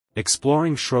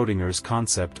Exploring Schrödinger's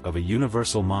Concept of a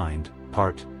Universal Mind,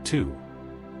 Part 2.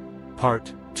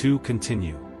 Part 2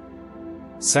 continue.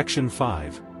 Section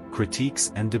 5,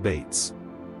 Critiques and Debates.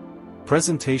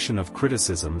 Presentation of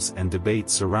criticisms and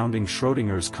debates surrounding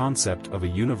Schrödinger's concept of a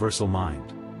universal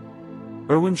mind.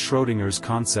 Erwin Schrödinger's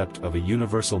concept of a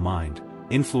universal mind,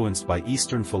 influenced by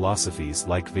Eastern philosophies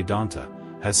like Vedanta,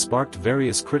 has sparked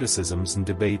various criticisms and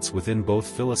debates within both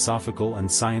philosophical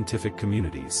and scientific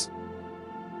communities.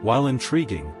 While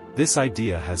intriguing, this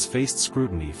idea has faced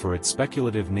scrutiny for its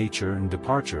speculative nature and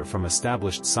departure from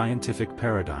established scientific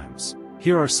paradigms.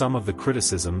 Here are some of the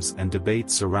criticisms and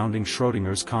debates surrounding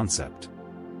Schrödinger's concept.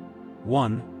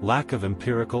 1. Lack of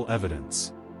empirical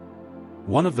evidence.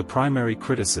 One of the primary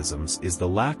criticisms is the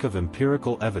lack of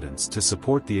empirical evidence to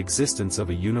support the existence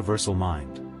of a universal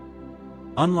mind.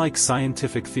 Unlike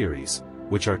scientific theories,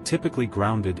 which are typically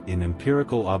grounded in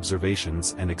empirical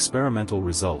observations and experimental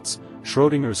results,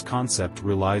 Schrödinger's concept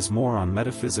relies more on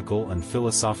metaphysical and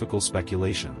philosophical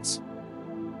speculations.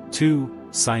 2.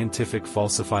 Scientific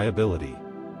falsifiability.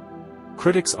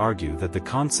 Critics argue that the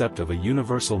concept of a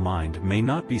universal mind may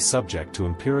not be subject to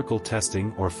empirical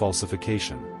testing or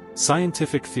falsification.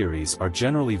 Scientific theories are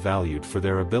generally valued for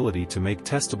their ability to make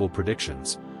testable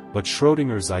predictions, but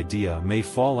Schrödinger's idea may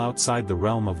fall outside the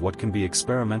realm of what can be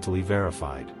experimentally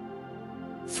verified.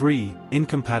 3.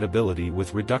 Incompatibility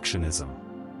with reductionism.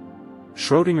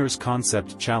 Schrödinger's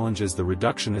concept challenges the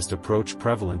reductionist approach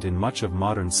prevalent in much of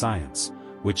modern science,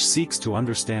 which seeks to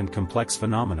understand complex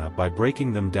phenomena by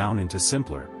breaking them down into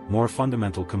simpler, more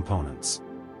fundamental components.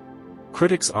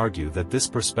 Critics argue that this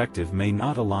perspective may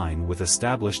not align with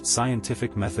established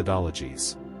scientific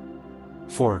methodologies.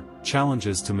 4.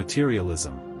 Challenges to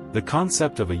materialism. The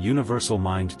concept of a universal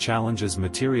mind challenges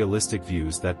materialistic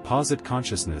views that posit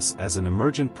consciousness as an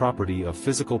emergent property of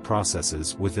physical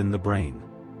processes within the brain.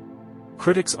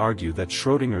 Critics argue that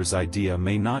Schrödinger's idea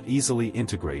may not easily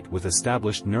integrate with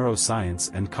established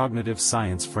neuroscience and cognitive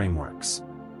science frameworks.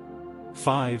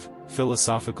 5.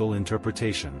 Philosophical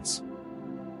interpretations.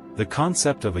 The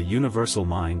concept of a universal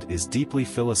mind is deeply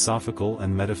philosophical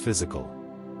and metaphysical.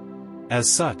 As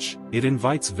such, it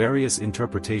invites various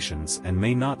interpretations and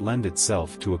may not lend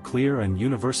itself to a clear and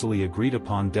universally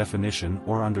agreed-upon definition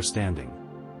or understanding.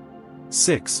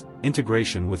 6.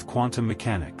 Integration with quantum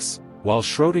mechanics. While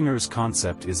Schrödinger's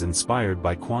concept is inspired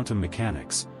by quantum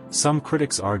mechanics, some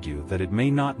critics argue that it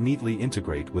may not neatly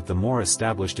integrate with the more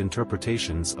established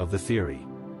interpretations of the theory.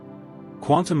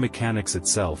 Quantum mechanics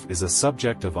itself is a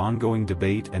subject of ongoing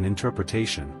debate and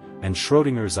interpretation, and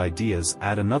Schrödinger's ideas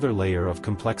add another layer of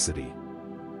complexity.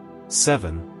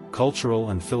 7.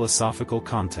 Cultural and philosophical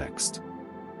context.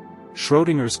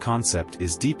 Schrödinger's concept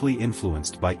is deeply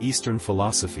influenced by Eastern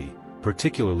philosophy,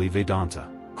 particularly Vedanta.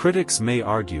 Critics may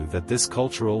argue that this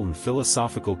cultural and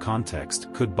philosophical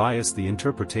context could bias the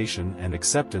interpretation and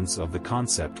acceptance of the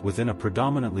concept within a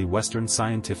predominantly Western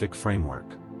scientific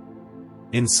framework.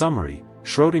 In summary,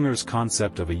 Schrödinger's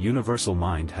concept of a universal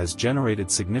mind has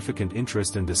generated significant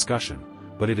interest and discussion,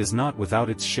 but it is not without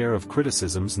its share of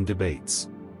criticisms and debates.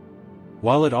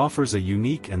 While it offers a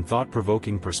unique and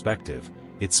thought-provoking perspective,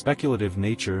 its speculative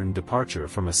nature and departure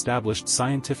from established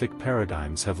scientific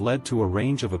paradigms have led to a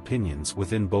range of opinions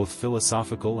within both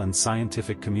philosophical and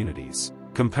scientific communities.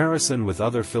 Comparison with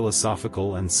other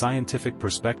philosophical and scientific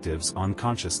perspectives on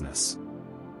consciousness.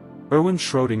 Erwin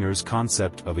Schrödinger's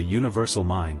concept of a universal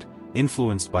mind,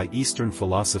 influenced by Eastern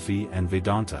philosophy and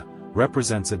Vedanta,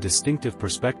 represents a distinctive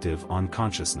perspective on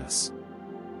consciousness.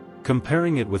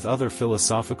 Comparing it with other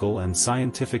philosophical and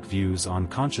scientific views on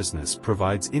consciousness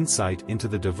provides insight into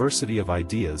the diversity of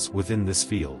ideas within this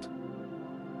field.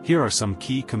 Here are some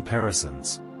key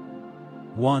comparisons.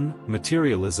 1.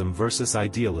 Materialism versus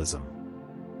idealism.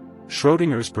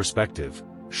 Schrödinger's perspective.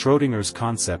 Schrödinger's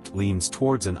concept leans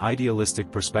towards an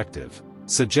idealistic perspective,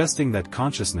 suggesting that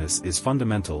consciousness is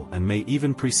fundamental and may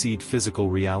even precede physical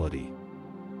reality.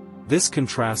 This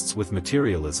contrasts with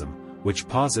materialism, which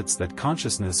posits that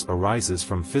consciousness arises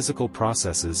from physical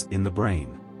processes in the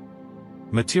brain.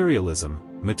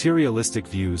 Materialistic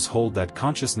views hold that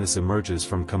consciousness emerges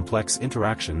from complex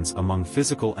interactions among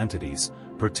physical entities,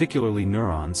 particularly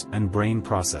neurons and brain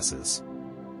processes.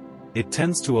 It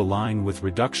tends to align with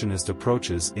reductionist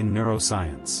approaches in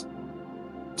neuroscience.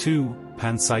 2.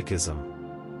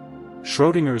 Panpsychism.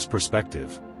 Schrödinger's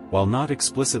perspective. While not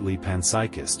explicitly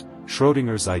panpsychist,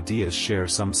 Schrödinger's ideas share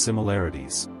some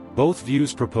similarities. Both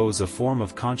views propose a form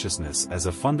of consciousness as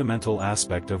a fundamental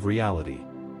aspect of reality.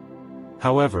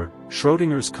 However,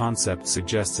 Schrödinger's concept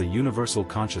suggests a universal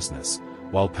consciousness,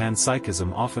 while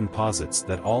panpsychism often posits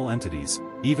that all entities,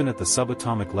 even at the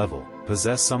subatomic level,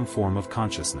 possess some form of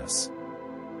consciousness.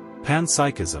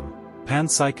 Panpsychism.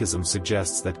 Panpsychism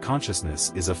suggests that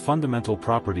consciousness is a fundamental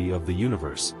property of the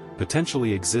universe,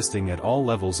 potentially existing at all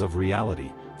levels of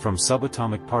reality, from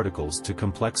subatomic particles to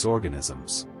complex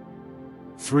organisms.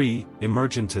 3.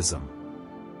 Emergentism.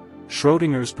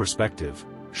 Schrödinger's perspective.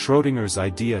 Schrödinger's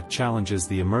idea challenges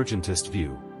the emergentist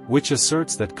view, which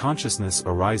asserts that consciousness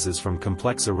arises from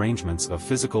complex arrangements of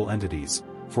physical entities,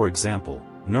 for example,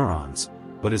 neurons,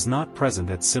 but is not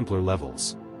present at simpler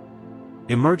levels.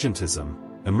 Emergentism.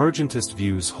 Emergentist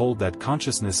views hold that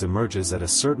consciousness emerges at a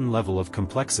certain level of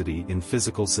complexity in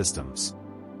physical systems.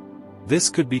 This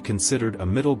could be considered a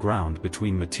middle ground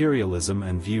between materialism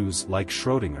and views like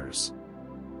Schrödinger's.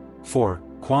 4.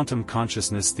 Quantum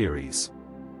consciousness theories.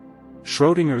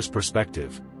 Schrödinger's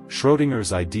perspective.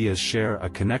 Schrödinger's ideas share a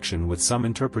connection with some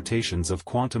interpretations of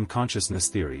quantum consciousness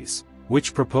theories,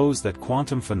 which propose that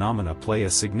quantum phenomena play a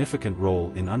significant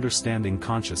role in understanding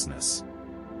consciousness.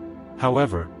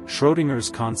 However, Schrödinger's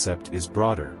concept is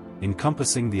broader,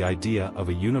 encompassing the idea of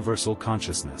a universal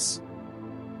consciousness.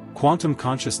 Quantum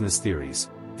consciousness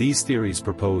theories. These theories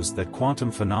propose that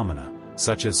quantum phenomena,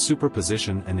 such as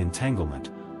superposition and entanglement,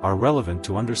 are relevant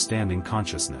to understanding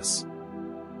consciousness.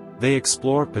 They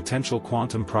explore potential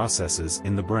quantum processes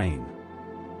in the brain.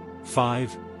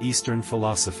 5. Eastern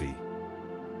philosophy.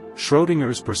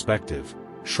 Schrödinger's perspective.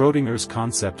 Schrödinger's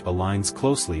concept aligns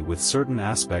closely with certain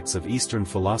aspects of Eastern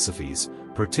philosophies,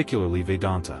 particularly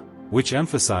Vedanta, which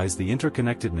emphasize the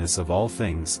interconnectedness of all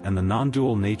things and the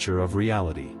non-dual nature of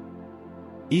reality.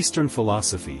 Eastern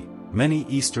philosophy. Many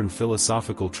Eastern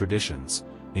philosophical traditions,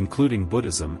 including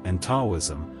Buddhism and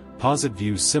Taoism, posit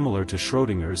views similar to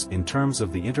Schrödinger's in terms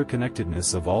of the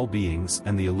interconnectedness of all beings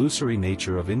and the illusory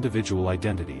nature of individual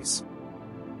identities.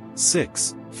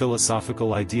 6.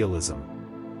 Philosophical idealism.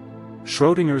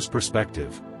 Schrödinger's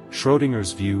perspective.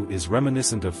 Schrödinger's view is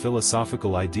reminiscent of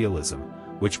philosophical idealism,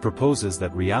 which proposes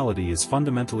that reality is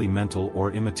fundamentally mental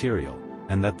or immaterial,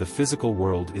 and that the physical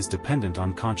world is dependent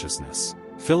on consciousness.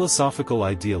 Philosophical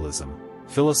idealism.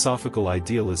 Philosophical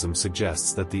idealism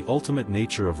suggests that the ultimate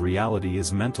nature of reality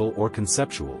is mental or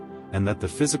conceptual, and that the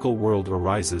physical world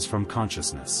arises from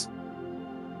consciousness.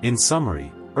 In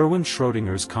summary, Erwin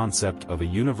Schrödinger's concept of a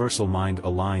universal mind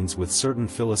aligns with certain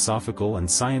philosophical and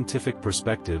scientific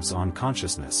perspectives on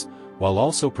consciousness, while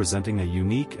also presenting a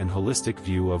unique and holistic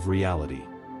view of reality.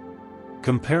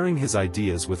 Comparing his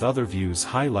ideas with other views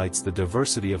highlights the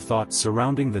diversity of thought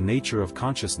surrounding the nature of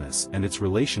consciousness and its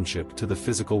relationship to the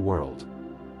physical world.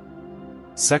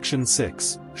 Section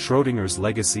 6. Schrödinger's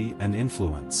legacy and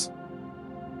influence.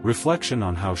 Reflection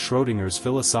on how Schrödinger's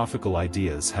philosophical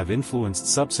ideas have influenced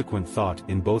subsequent thought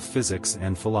in both physics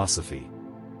and philosophy.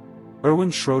 Erwin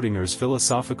Schrödinger's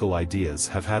philosophical ideas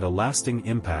have had a lasting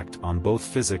impact on both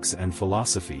physics and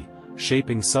philosophy,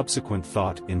 shaping subsequent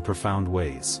thought in profound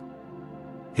ways.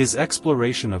 His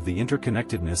exploration of the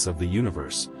interconnectedness of the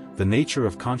universe, the nature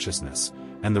of consciousness,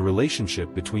 and the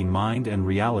relationship between mind and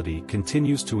reality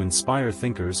continues to inspire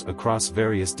thinkers across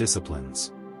various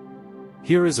disciplines.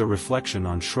 Here is a reflection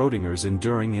on Schrödinger's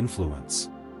enduring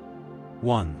influence.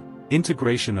 1.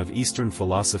 Integration of Eastern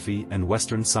philosophy and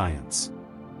Western science.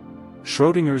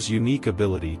 Schrödinger's unique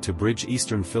ability to bridge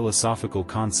Eastern philosophical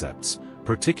concepts,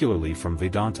 particularly from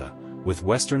Vedanta, with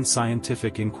Western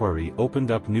scientific inquiry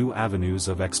opened up new avenues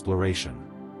of exploration.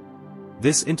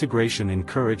 This integration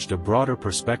encouraged a broader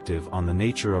perspective on the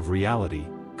nature of reality,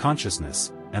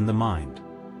 consciousness, and the mind.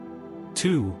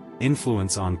 2.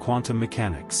 Influence on quantum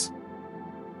mechanics.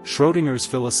 Schrödinger's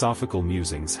philosophical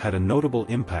musings had a notable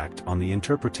impact on the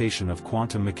interpretation of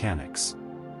quantum mechanics.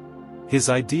 His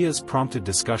ideas prompted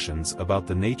discussions about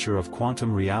the nature of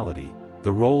quantum reality,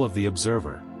 the role of the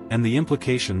observer, and the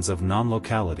implications of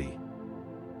non-locality.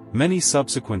 Many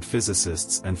subsequent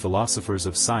physicists and philosophers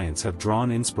of science have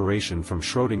drawn inspiration from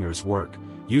Schrödinger's work,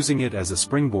 using it as a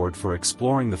springboard for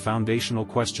exploring the foundational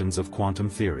questions of quantum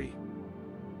theory.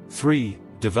 3.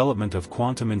 Development of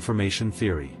quantum information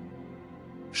theory.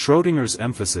 Schrödinger's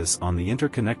emphasis on the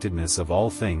interconnectedness of all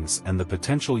things and the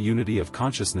potential unity of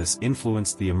consciousness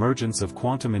influenced the emergence of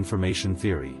quantum information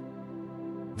theory.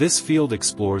 This field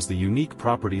explores the unique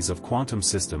properties of quantum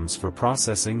systems for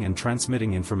processing and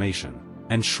transmitting information,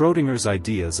 and Schrödinger's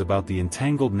ideas about the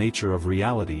entangled nature of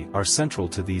reality are central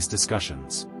to these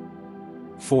discussions.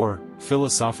 4.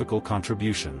 Philosophical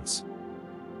contributions.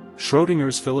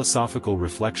 Schrödinger's philosophical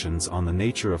reflections on the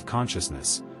nature of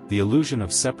consciousness, the illusion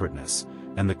of separateness,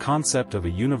 and the concept of a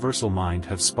universal mind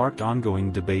have sparked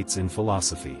ongoing debates in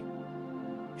philosophy.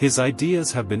 His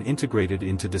ideas have been integrated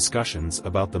into discussions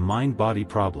about the mind-body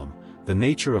problem, the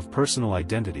nature of personal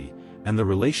identity, and the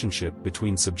relationship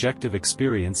between subjective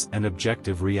experience and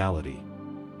objective reality.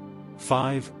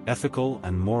 5. Ethical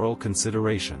and moral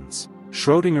considerations.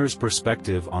 Schrödinger's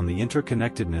perspective on the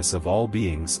interconnectedness of all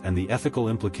beings and the ethical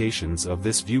implications of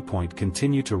this viewpoint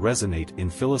continue to resonate in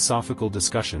philosophical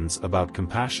discussions about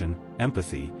compassion,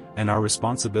 empathy, and our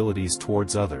responsibilities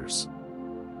towards others.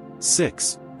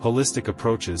 6. Holistic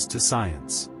approaches to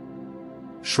science.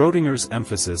 Schrödinger's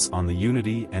emphasis on the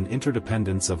unity and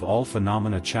interdependence of all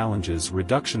phenomena challenges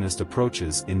reductionist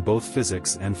approaches in both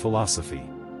physics and philosophy.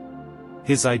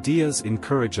 His ideas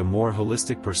encourage a more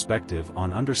holistic perspective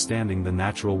on understanding the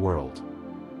natural world.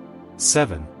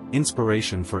 7.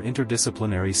 Inspiration for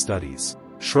interdisciplinary studies.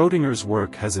 Schrödinger's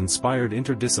work has inspired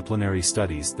interdisciplinary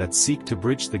studies that seek to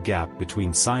bridge the gap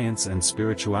between science and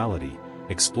spirituality,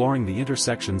 exploring the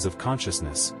intersections of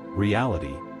consciousness,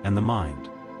 reality, and the mind.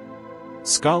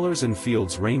 Scholars in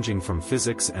fields ranging from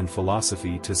physics and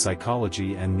philosophy to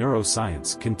psychology and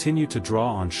neuroscience continue to draw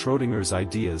on Schrödinger's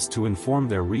ideas to inform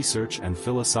their research and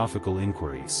philosophical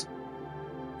inquiries.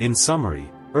 In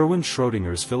summary, Erwin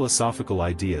Schrödinger's philosophical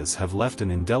ideas have left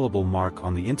an indelible mark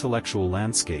on the intellectual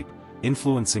landscape,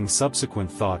 influencing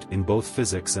subsequent thought in both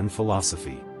physics and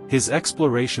philosophy. His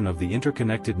exploration of the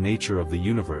interconnected nature of the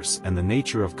universe and the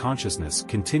nature of consciousness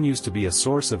continues to be a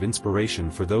source of inspiration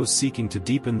for those seeking to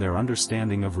deepen their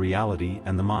understanding of reality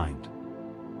and the mind.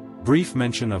 Brief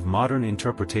mention of modern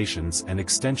interpretations and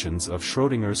extensions of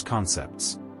Schrödinger's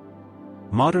concepts.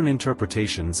 Modern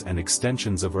interpretations and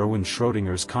extensions of Erwin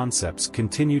Schrödinger's concepts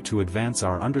continue to advance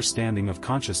our understanding of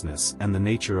consciousness and the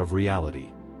nature of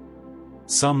reality.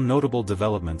 Some notable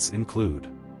developments include: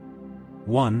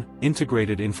 1.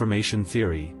 Integrated Information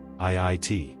Theory,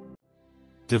 IIT.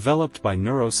 Developed by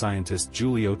neuroscientist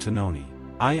Giulio Tononi,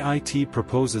 IIT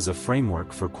proposes a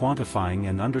framework for quantifying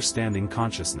and understanding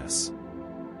consciousness.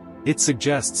 It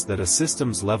suggests that a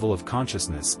system's level of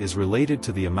consciousness is related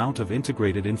to the amount of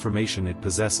integrated information it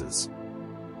possesses.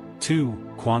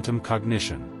 2. Quantum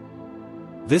cognition.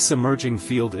 This emerging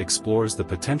field explores the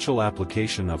potential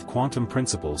application of quantum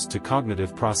principles to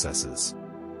cognitive processes.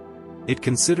 It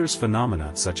considers phenomena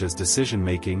such as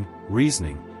decision-making,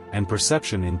 reasoning, and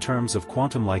perception in terms of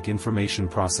quantum-like information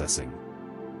processing.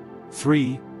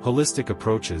 3. Holistic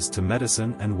approaches to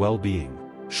medicine and well-being.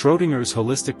 Schrödinger's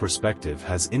holistic perspective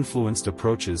has influenced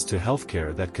approaches to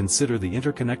healthcare that consider the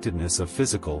interconnectedness of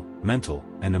physical, mental,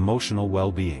 and emotional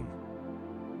well-being.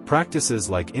 Practices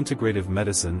like integrative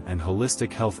medicine and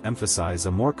holistic health emphasize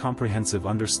a more comprehensive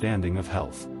understanding of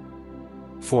health.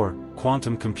 4.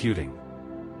 Quantum computing.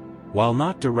 While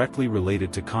not directly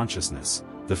related to consciousness,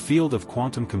 the field of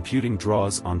quantum computing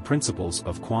draws on principles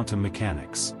of quantum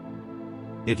mechanics.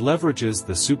 It leverages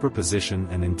the superposition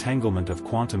and entanglement of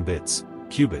quantum bits,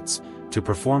 qubits, to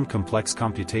perform complex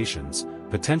computations,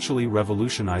 potentially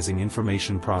revolutionizing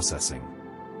information processing.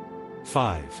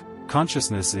 5.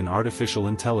 Consciousness in artificial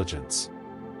intelligence.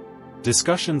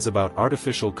 Discussions about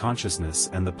artificial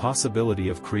consciousness and the possibility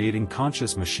of creating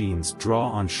conscious machines draw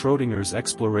on Schrödinger's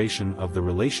exploration of the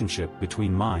relationship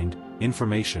between mind,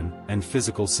 information, and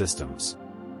physical systems.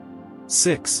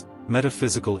 6.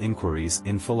 Metaphysical inquiries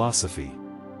in philosophy.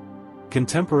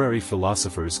 Contemporary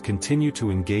philosophers continue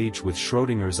to engage with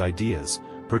Schrödinger's ideas,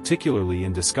 particularly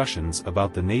in discussions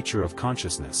about the nature of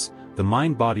consciousness, the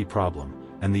mind-body problem,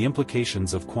 and the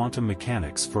implications of quantum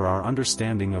mechanics for our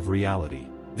understanding of reality.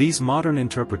 These modern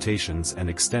interpretations and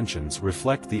extensions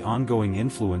reflect the ongoing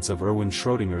influence of Erwin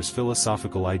Schrödinger's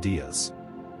philosophical ideas.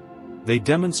 They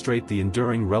demonstrate the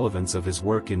enduring relevance of his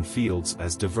work in fields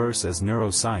as diverse as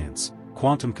neuroscience,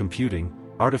 quantum computing,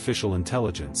 artificial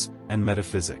intelligence, and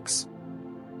metaphysics.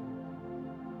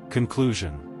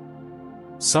 Conclusion.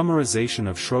 Summarization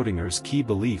of Schrödinger's key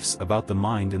beliefs about the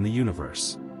mind in the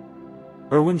universe.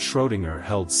 Erwin Schrödinger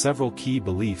held several key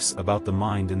beliefs about the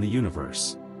mind in the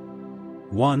universe.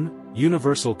 1.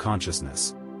 Universal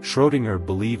consciousness. Schrödinger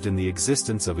believed in the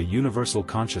existence of a universal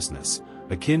consciousness,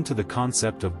 akin to the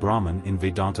concept of Brahman in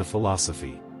Vedanta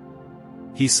philosophy.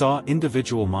 He saw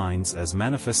individual minds as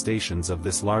manifestations of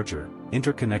this larger,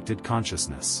 interconnected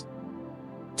consciousness.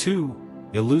 2.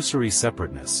 Illusory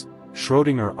separateness.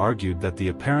 Schrödinger argued that the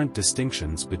apparent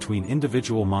distinctions between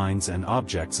individual minds and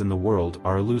objects in the world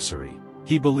are illusory.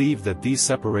 He believed that these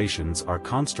separations are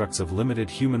constructs of limited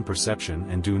human perception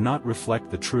and do not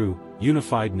reflect the true,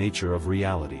 unified nature of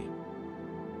reality.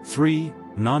 3.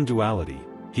 Non-duality.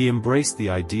 He embraced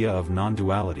the idea of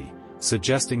non-duality,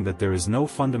 suggesting that there is no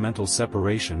fundamental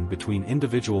separation between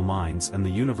individual minds and the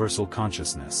universal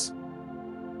consciousness.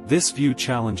 This view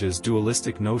challenges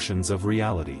dualistic notions of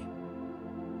reality.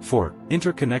 4.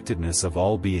 Interconnectedness of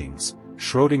all beings.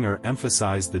 Schrödinger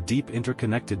emphasized the deep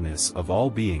interconnectedness of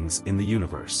all beings in the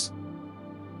universe.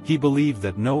 He believed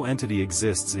that no entity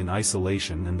exists in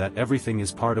isolation and that everything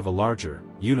is part of a larger,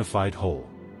 unified whole.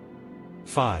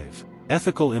 5.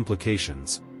 Ethical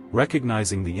implications.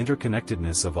 Recognizing the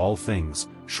interconnectedness of all things,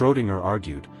 Schrödinger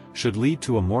argued, should lead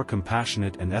to a more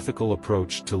compassionate and ethical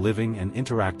approach to living and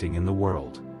interacting in the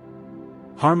world.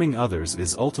 Harming others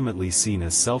is ultimately seen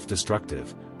as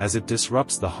self-destructive, as it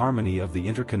disrupts the harmony of the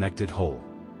interconnected whole.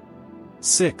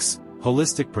 6.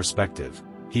 Holistic perspective.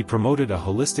 He promoted a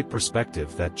holistic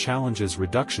perspective that challenges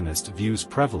reductionist views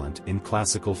prevalent in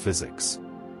classical physics.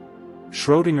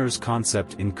 Schrödinger's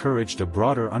concept encouraged a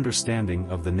broader understanding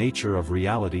of the nature of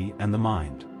reality and the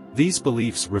mind. These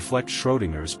beliefs reflect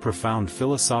Schrödinger's profound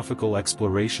philosophical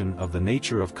exploration of the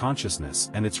nature of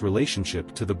consciousness and its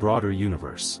relationship to the broader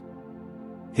universe.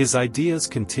 His ideas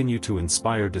continue to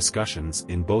inspire discussions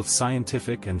in both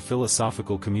scientific and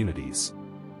philosophical communities.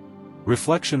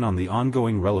 Reflection on the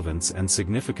ongoing relevance and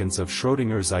significance of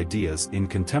Schrödinger's ideas in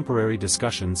contemporary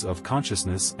discussions of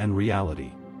consciousness and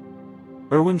reality.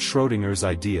 Erwin Schrödinger's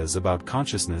ideas about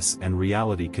consciousness and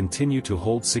reality continue to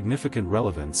hold significant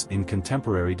relevance in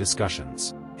contemporary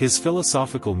discussions. His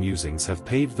philosophical musings have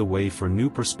paved the way for new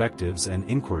perspectives and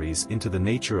inquiries into the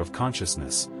nature of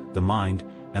consciousness, the mind,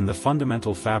 and the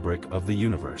fundamental fabric of the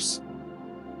universe.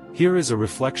 Here is a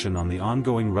reflection on the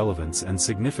ongoing relevance and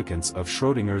significance of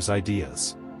Schrödinger's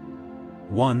ideas.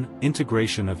 1.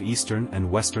 Integration of Eastern and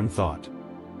Western thought.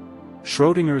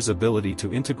 Schrödinger's ability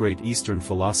to integrate Eastern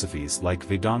philosophies like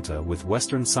Vedanta with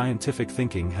Western scientific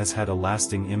thinking has had a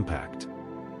lasting impact.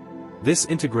 This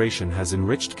integration has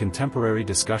enriched contemporary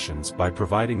discussions by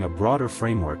providing a broader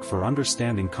framework for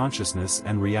understanding consciousness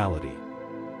and reality.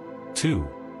 2.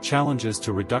 Challenges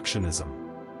to reductionism.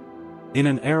 In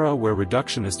an era where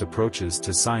reductionist approaches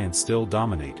to science still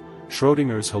dominate,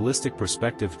 Schrödinger's holistic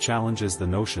perspective challenges the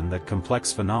notion that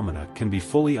complex phenomena can be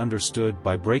fully understood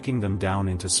by breaking them down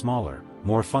into smaller,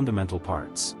 more fundamental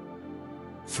parts.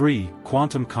 3.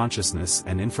 Quantum consciousness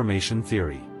and information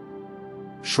theory.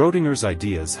 Schrödinger's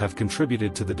ideas have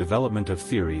contributed to the development of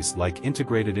theories like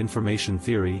integrated information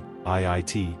theory,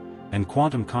 IIT, and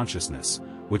quantum consciousness,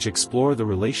 which explore the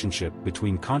relationship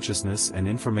between consciousness and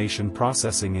information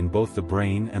processing in both the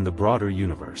brain and the broader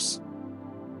universe.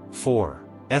 4.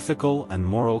 Ethical and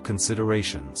moral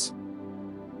considerations.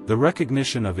 The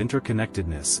recognition of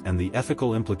interconnectedness and the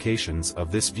ethical implications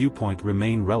of this viewpoint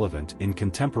remain relevant in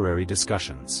contemporary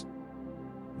discussions.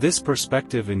 This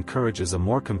perspective encourages a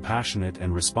more compassionate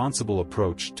and responsible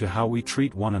approach to how we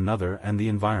treat one another and the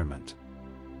environment.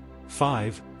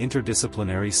 5.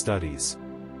 Interdisciplinary studies.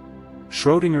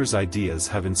 Schrödinger's ideas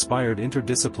have inspired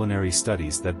interdisciplinary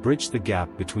studies that bridge the gap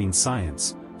between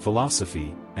science,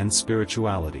 philosophy, and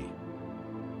spirituality.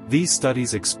 These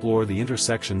studies explore the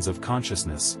intersections of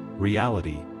consciousness,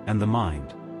 reality, and the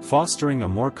mind, fostering a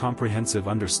more comprehensive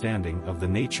understanding of the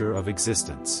nature of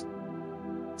existence.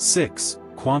 6.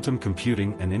 Quantum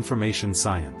computing and information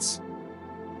science.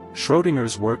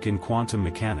 Schrödinger's work in quantum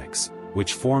mechanics,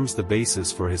 which forms the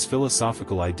basis for his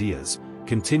philosophical ideas,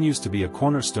 continues to be a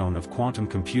cornerstone of quantum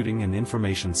computing and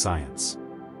information science.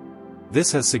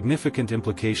 This has significant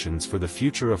implications for the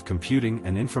future of computing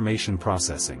and information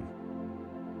processing.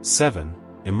 7.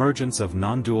 Emergence of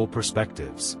non-dual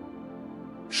perspectives.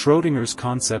 Schrödinger's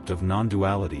concept of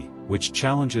non-duality, which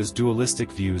challenges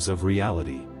dualistic views of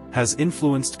reality, has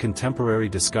influenced contemporary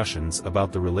discussions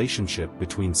about the relationship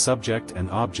between subject and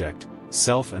object,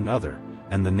 self and other,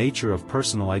 and the nature of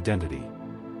personal identity.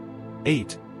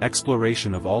 8.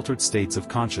 Exploration of altered states of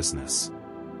consciousness.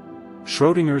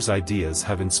 Schrödinger's ideas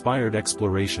have inspired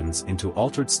explorations into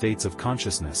altered states of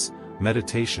consciousness,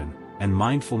 meditation, and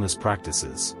mindfulness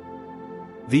practices.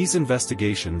 These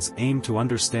investigations aim to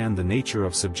understand the nature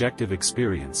of subjective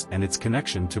experience and its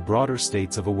connection to broader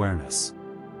states of awareness.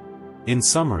 In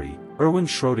summary, Erwin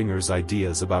Schrödinger's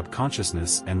ideas about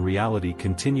consciousness and reality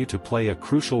continue to play a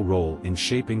crucial role in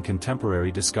shaping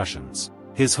contemporary discussions.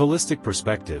 His holistic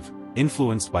perspective,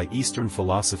 influenced by Eastern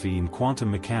philosophy and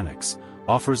quantum mechanics,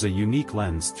 offers a unique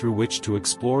lens through which to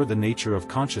explore the nature of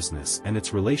consciousness and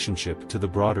its relationship to the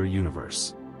broader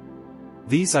universe.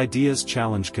 These ideas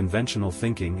challenge conventional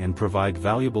thinking and provide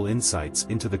valuable insights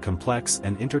into the complex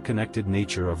and interconnected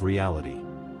nature of reality.